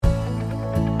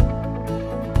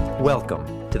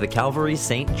Welcome to the Calvary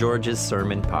St. George's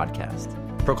Sermon Podcast,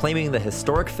 proclaiming the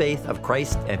historic faith of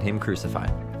Christ and Him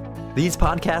crucified. These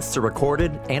podcasts are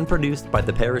recorded and produced by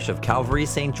the parish of Calvary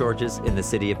St. George's in the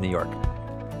city of New York.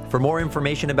 For more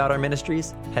information about our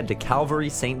ministries, head to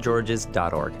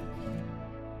calvarystgeorges.org.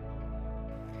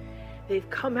 They've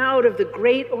come out of the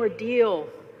great ordeal,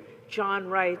 John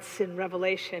writes in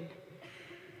Revelation,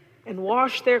 and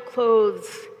washed their clothes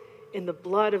in the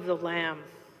blood of the Lamb.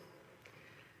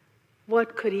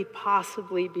 What could he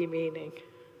possibly be meaning?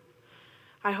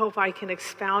 I hope I can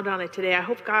expound on it today. I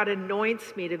hope God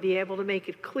anoints me to be able to make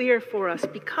it clear for us,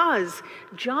 because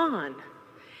John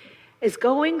is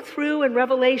going through in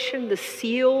Revelation the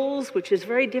seals, which is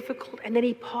very difficult, and then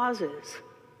he pauses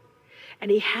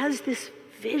and he has this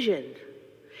vision.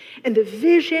 And the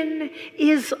vision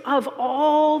is of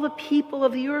all the people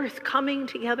of the earth coming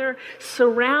together,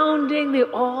 surrounding the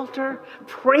altar,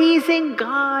 praising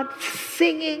God,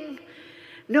 singing.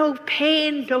 No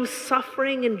pain, no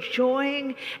suffering,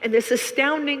 enjoying. And this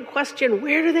astounding question,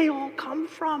 where do they all come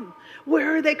from?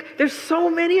 Where are they? There's so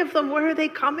many of them. Where are they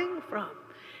coming from?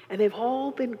 And they've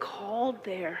all been called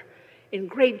there in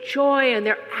great joy, and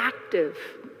they're active.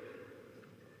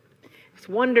 I just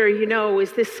wonder,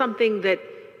 is this something that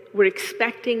we're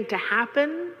expecting to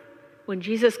happen when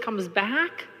Jesus comes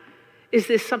back? Is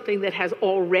this something that has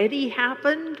already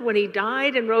happened when he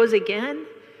died and rose again?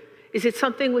 Is it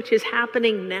something which is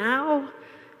happening now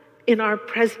in our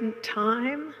present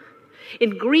time?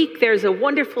 In Greek, there's a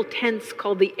wonderful tense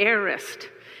called the aorist.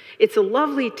 It's a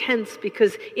lovely tense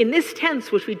because in this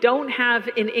tense, which we don't have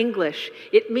in English,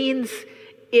 it means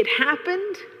it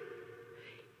happened,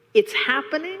 it's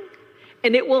happening,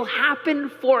 and it will happen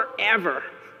forever.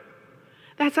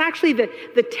 That's actually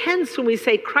the tense when we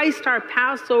say Christ our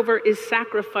Passover is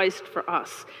sacrificed for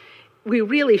us. We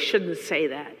really shouldn't say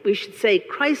that. We should say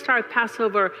Christ our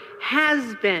Passover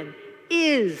has been,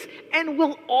 is, and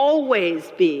will always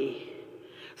be.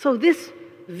 So this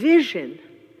vision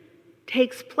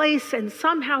takes place and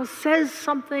somehow says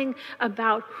something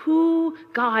about who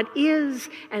God is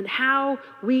and how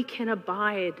we can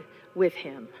abide with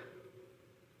him.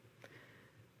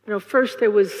 First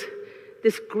there was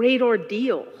this great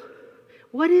ordeal.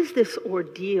 What is this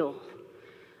ordeal?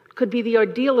 It could be the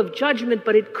ordeal of judgment,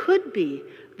 but it could be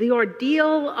the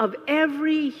ordeal of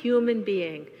every human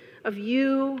being, of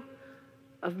you,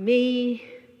 of me.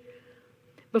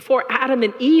 Before Adam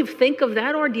and Eve, think of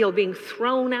that ordeal, being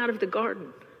thrown out of the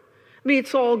garden.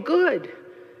 It's all good.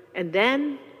 And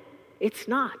then it's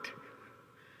not.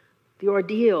 The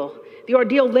ordeal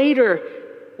later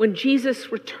when Jesus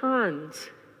returns.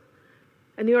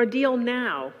 And the ordeal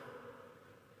now,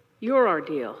 your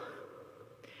ordeal.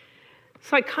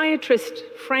 Psychiatrist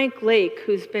Frank Lake,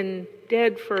 who's been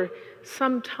dead for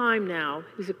some time now,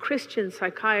 who's a Christian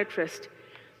psychiatrist,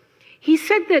 he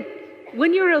said that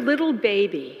when you're a little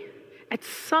baby, at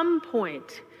some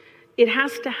point, it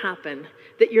has to happen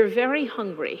that you're very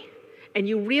hungry and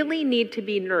you really need to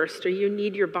be nursed, or you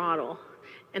need your bottle.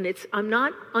 And I'm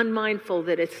not unmindful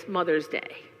that it's Mother's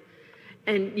Day.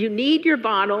 And you need your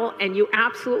bottle, and you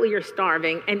absolutely are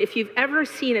starving. And if you've ever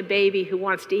seen a baby who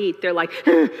wants to eat, they're like,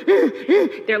 you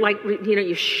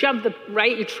shove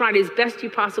you try as best you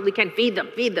possibly can, feed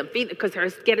them, because they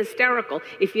get hysterical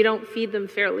if you don't feed them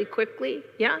fairly quickly.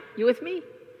 Yeah, you with me?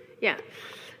 Yeah.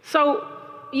 So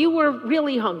you were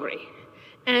really hungry,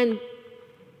 and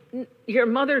your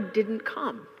mother didn't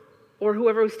come, or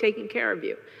whoever was taking care of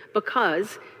you,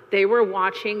 because they were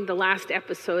watching the last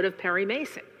episode of Perry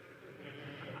Mason.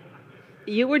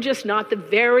 You were just not the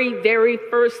very, very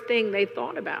first thing they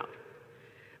thought about.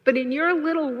 But in your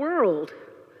little world,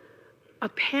 a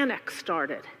panic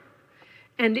started.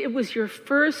 And it was your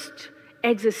first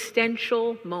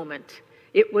existential moment.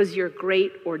 It was your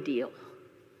great ordeal.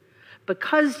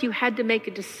 Because you had to make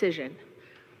a decision.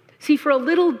 See, for a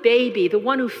little baby, the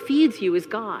one who feeds you is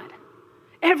God.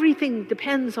 Everything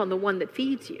depends on the one that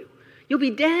feeds you. You'll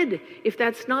be dead if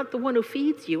that's not the one who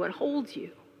feeds you and holds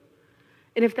you.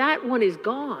 And if that one is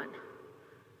gone,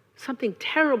 something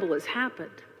terrible has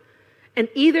happened. And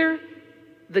either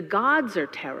the gods are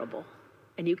terrible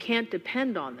and you can't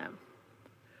depend on them,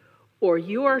 or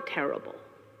you're terrible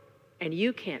and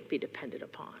you can't be depended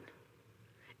upon.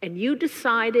 And you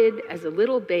decided as a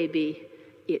little baby,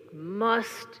 it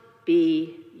must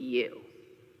be you.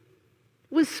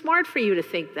 It was smart for you to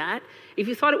think that. If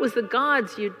you thought it was the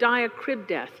gods, you'd die a crib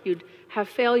death. You'd have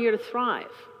failure to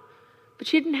thrive.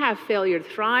 But you didn't have failure to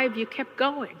thrive. You kept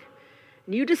going.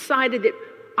 And you decided that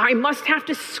I must have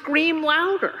to scream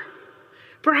louder.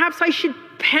 Perhaps I should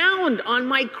pound on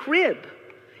my crib.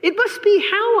 It must be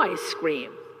how I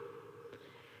scream.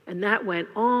 And that went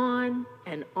on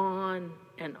and on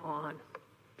and on.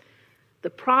 The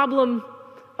problem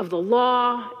of the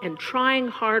law and trying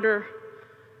harder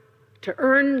to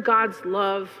earn God's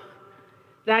love,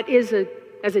 that is,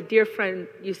 as a dear friend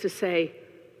used to say,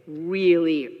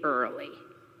 really early.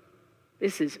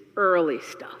 This is early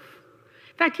stuff.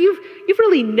 In fact, you've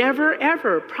really never,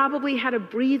 ever probably had a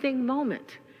breathing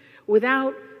moment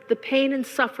without the pain and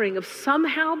suffering of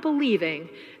somehow believing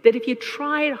that if you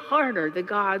tried harder, the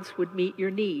gods would meet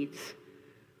your needs.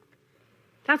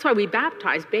 That's why we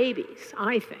baptize babies,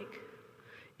 I think.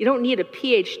 You don't need a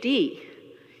PhD.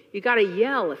 You got to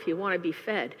yell if you want to be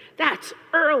fed. That's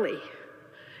early.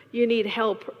 You need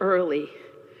help early.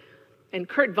 And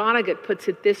Kurt Vonnegut puts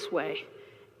it this way,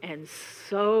 and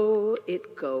so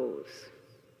it goes.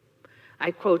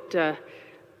 I quote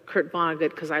Kurt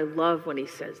Vonnegut because I love when he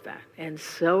says that. And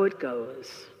so it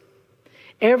goes.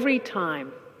 Every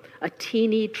time a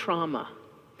teeny trauma,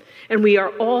 and we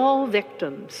are all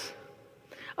victims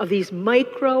of these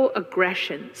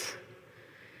microaggressions.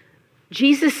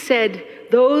 Jesus said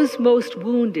those most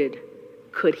wounded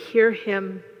could hear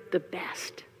him the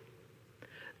best.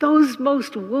 Those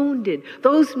most wounded,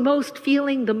 those most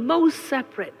feeling the most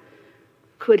separate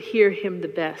could hear him the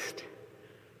best.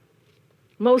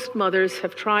 Most mothers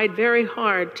have tried very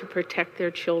hard to protect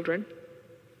their children,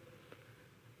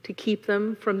 to keep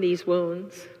them from these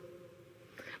wounds.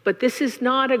 But this is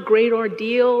not a great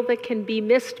ordeal that can be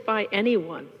missed by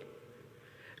anyone.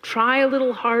 Try a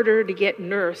little harder to get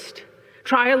nursed.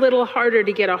 Try a little harder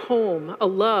to get a home, a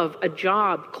love, a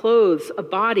job, clothes, a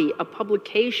body, a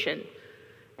publication.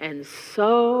 And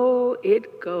so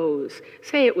it goes.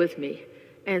 Say it with me.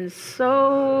 And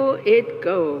so it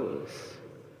goes.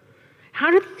 How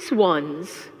do these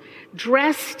ones,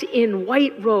 dressed in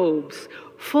white robes,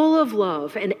 full of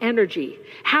love and energy,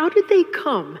 how did they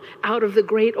come out of the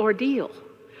great ordeal?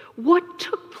 What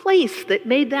took place that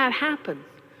made that happen?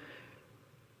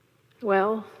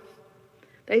 Well,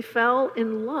 they fell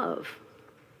in love.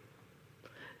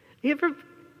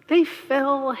 They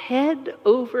fell head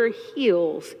over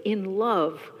heels in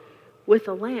love with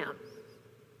the Lamb.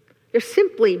 They're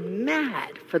simply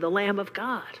mad for the Lamb of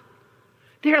God.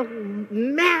 They're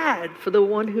mad for the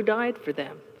one who died for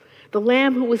them, the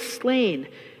Lamb who was slain,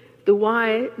 the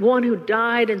one who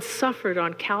died and suffered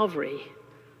on Calvary.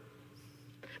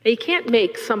 Now, you can't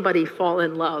make somebody fall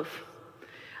in love.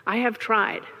 I have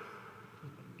tried.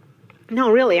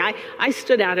 No, really, I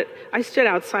stood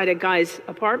outside a guy's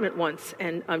apartment once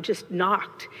and just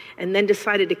knocked and then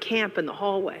decided to camp in the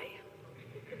hallway.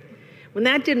 When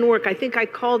that didn't work, I think I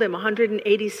called him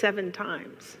 187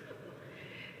 times.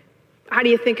 How do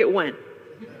you think it went?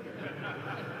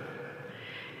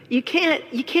 You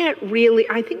can't really,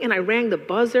 and I rang the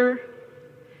buzzer.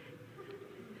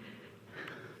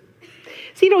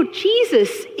 So,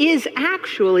 Jesus is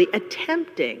actually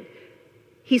attempting.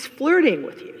 He's flirting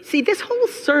with you. See, this whole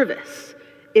service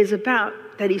is about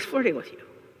that he's flirting with you.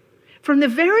 From the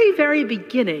very, very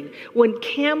beginning, when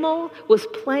Camel was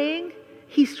playing,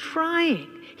 he's trying.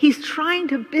 He's trying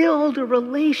to build a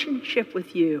relationship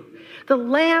with you. The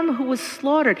Lamb who was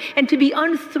slaughtered, and to be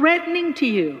unthreatening to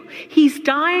you. He's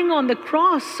dying on the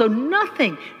cross, so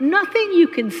nothing you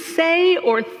can say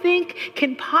or think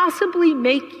can possibly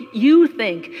make you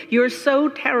think you're so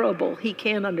terrible he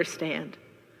can't understand.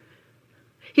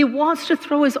 He wants to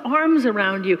throw his arms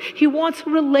around you. He wants a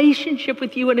relationship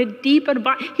with you in a deep and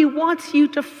he wants you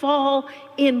to fall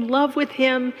in love with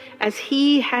him as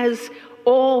he has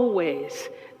always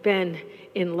been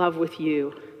in love with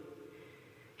you.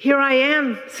 Here I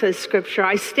am, says Scripture.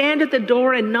 I stand at the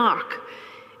door and knock.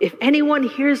 If anyone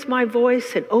hears my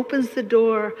voice and opens the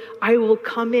door, I will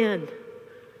come in.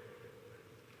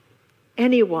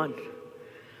 Anyone.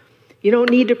 You don't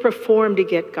need to perform to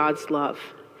get God's love.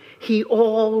 He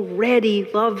already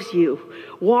loves you,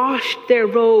 washed their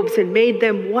robes and made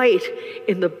them white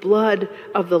in the blood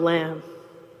of the Lamb.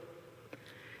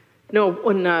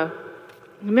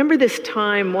 Remember this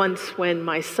time once when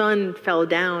my son fell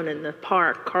down in the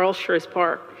park, Carl Schurz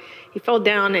Park. He fell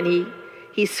down and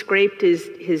he scraped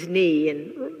his knee.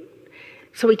 And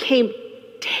so he came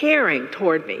tearing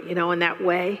toward me, in that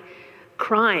way,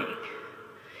 crying.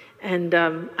 And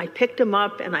I picked him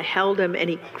up and I held him and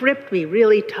he gripped me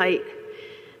really tight.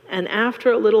 And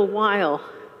after a little while,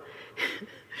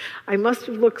 I must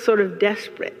have looked sort of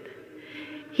desperate.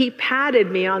 He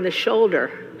patted me on the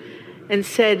shoulder and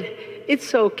said,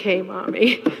 "It's okay,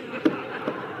 Mommy."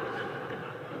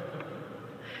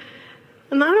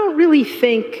 And I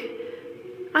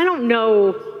don't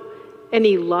know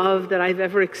any love that I've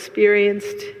ever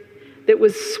experienced that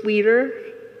was sweeter,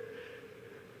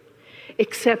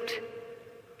 except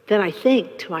then I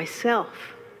think to myself,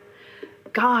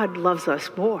 God loves us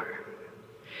more.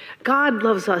 God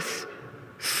loves us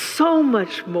so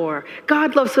much more.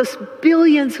 God loves us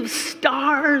billions of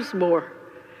stars more.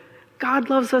 God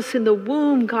loves us in the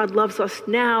womb. God loves us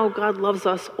now. God loves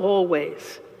us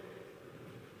always.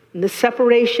 And the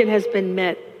separation has been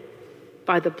met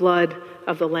by the blood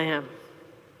of the Lamb.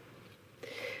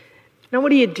 Now,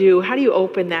 what do? How do you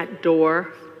open that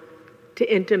door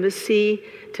to intimacy,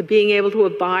 to being able to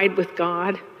abide with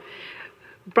God?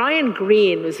 Brian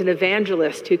Greene was an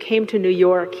evangelist who came to New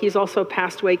York. He's also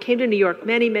passed away. Came to New York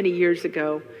many, many years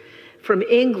ago from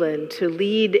England to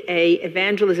lead a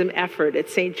evangelism effort at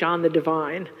St. John the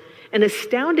Divine. And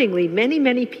astoundingly, many,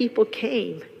 many people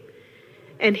came.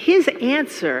 And his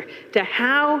answer to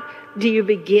how do you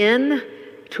begin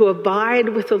to abide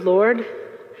with the Lord,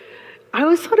 I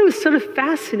always thought it was sort of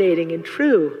fascinating and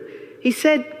true. He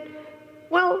said,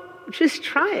 well, just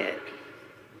try it.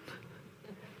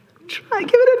 Give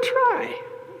it a try.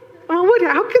 Well,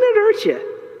 how can it hurt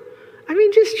you? I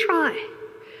mean, just try.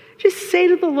 Just say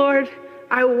to the Lord,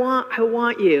 I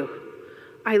want you.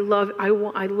 I love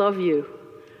you.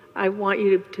 I want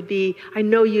you to be, I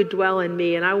know you dwell in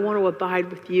me, and I want to abide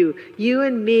with you. You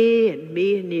and me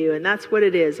and you. And that's what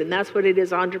it is. And that's what it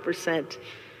is 100%.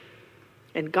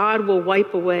 And God will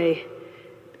wipe away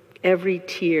every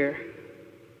tear.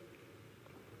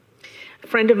 A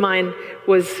friend of mine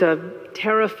was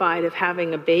terrified of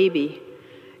having a baby.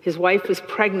 His wife was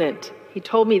pregnant. He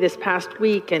told me this past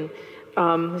week, and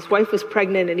his wife was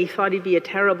pregnant, and he thought he'd be a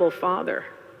terrible father.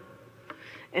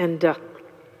 And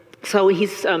so he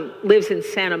lives in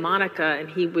Santa Monica, and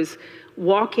he was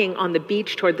walking on the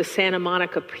beach toward the Santa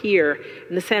Monica Pier,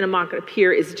 and the Santa Monica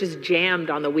Pier is just jammed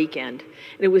on the weekend.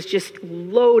 And it was just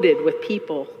loaded with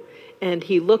people. And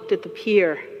he looked at the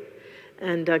pier,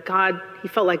 and he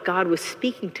felt like God was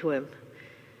speaking to him.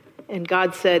 And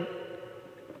God said,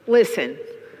 listen,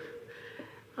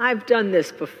 I've done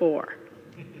this before.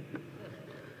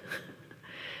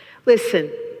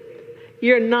 Listen,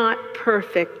 you're not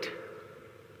perfect.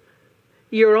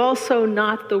 You're also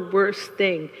not the worst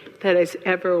thing that has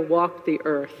ever walked the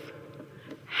earth.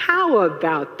 How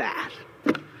about that?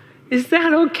 Is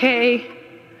that okay?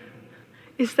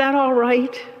 Is that all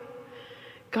right?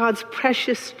 God's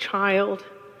precious child,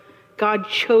 God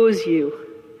chose you.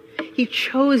 He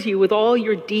chose you with all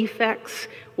your defects,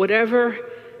 whatever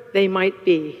they might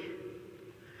be.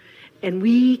 And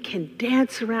we can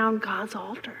dance around God's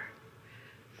altar.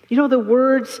 You know the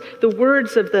words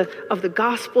of the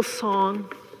gospel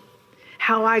song,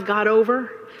 How I Got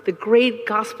Over, the great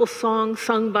gospel song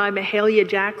sung by Mahalia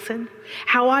Jackson.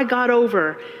 How I got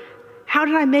over. How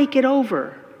did I make it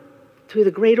over? Through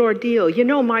the great ordeal. You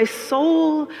know, my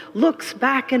soul looks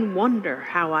back and wonder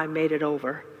how I made it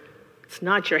over. It's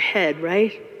not your head,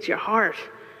 right? It's your heart.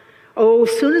 Oh,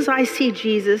 as soon as I see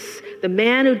Jesus, the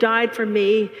man who died for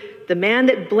me, the man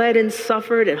that bled and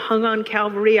suffered and hung on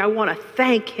Calvary, I want to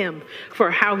thank him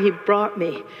for how he brought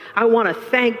me. I want to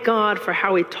thank God for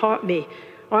how he taught me.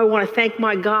 Oh, I want to thank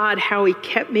my God how he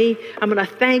kept me. I'm going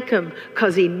to thank him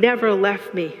because he never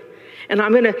left me. And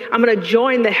I'm going to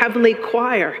join the heavenly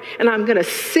choir, and I'm going to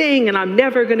sing, and I'm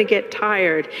never going to get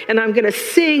tired. And I'm going to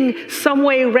sing some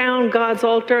way around God's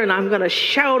altar, and I'm going to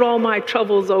shout all my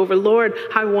troubles over. Lord,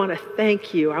 I want to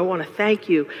thank you. I want to thank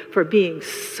you for being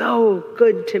so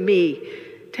good to me.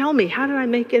 Tell me, how did I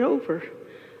make it over?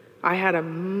 I had a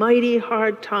mighty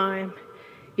hard time.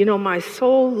 You know, my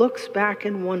soul looks back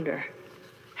and wonder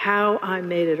how I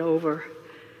made it over.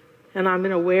 And I'm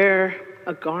going to wear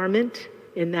a garment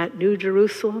in that New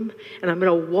Jerusalem, and I'm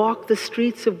going to walk the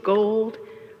streets of gold.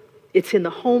 It's in the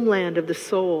homeland of the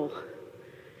soul.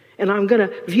 And I'm going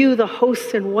to view the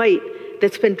hosts in white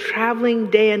that's been traveling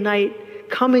day and night,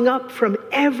 coming up from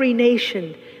every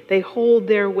nation. They hold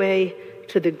their way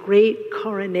to the great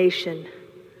coronation.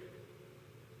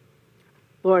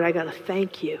 Lord, I got to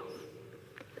thank you.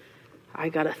 I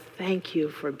got to thank you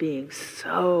for being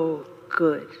so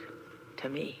good to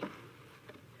me.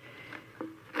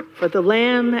 For the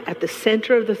Lamb at the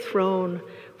center of the throne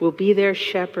will be their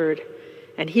shepherd,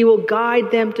 and he will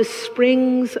guide them to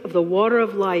springs of the water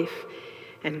of life,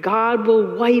 and God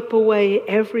will wipe away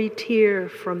every tear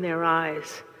from their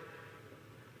eyes.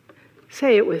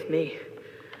 Say it with me.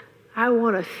 I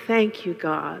want to thank you,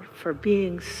 God, for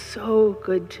being so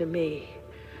good to me.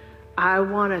 I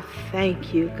want to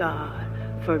thank you, God,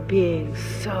 for being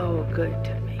so good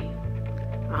to me.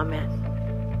 Amen.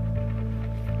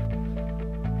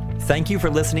 Thank you for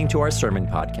listening to our sermon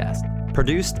podcast.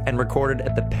 Produced and recorded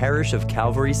at the parish of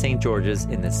Calvary St. George's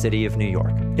in the city of New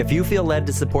York. If you feel led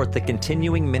to support the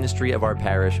continuing ministry of our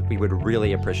parish, we would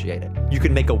really appreciate it. You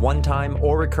can make a one-time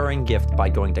or recurring gift by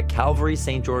going to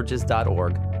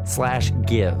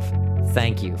calvarystgeorges.org/give.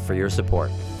 Thank you for your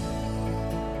support.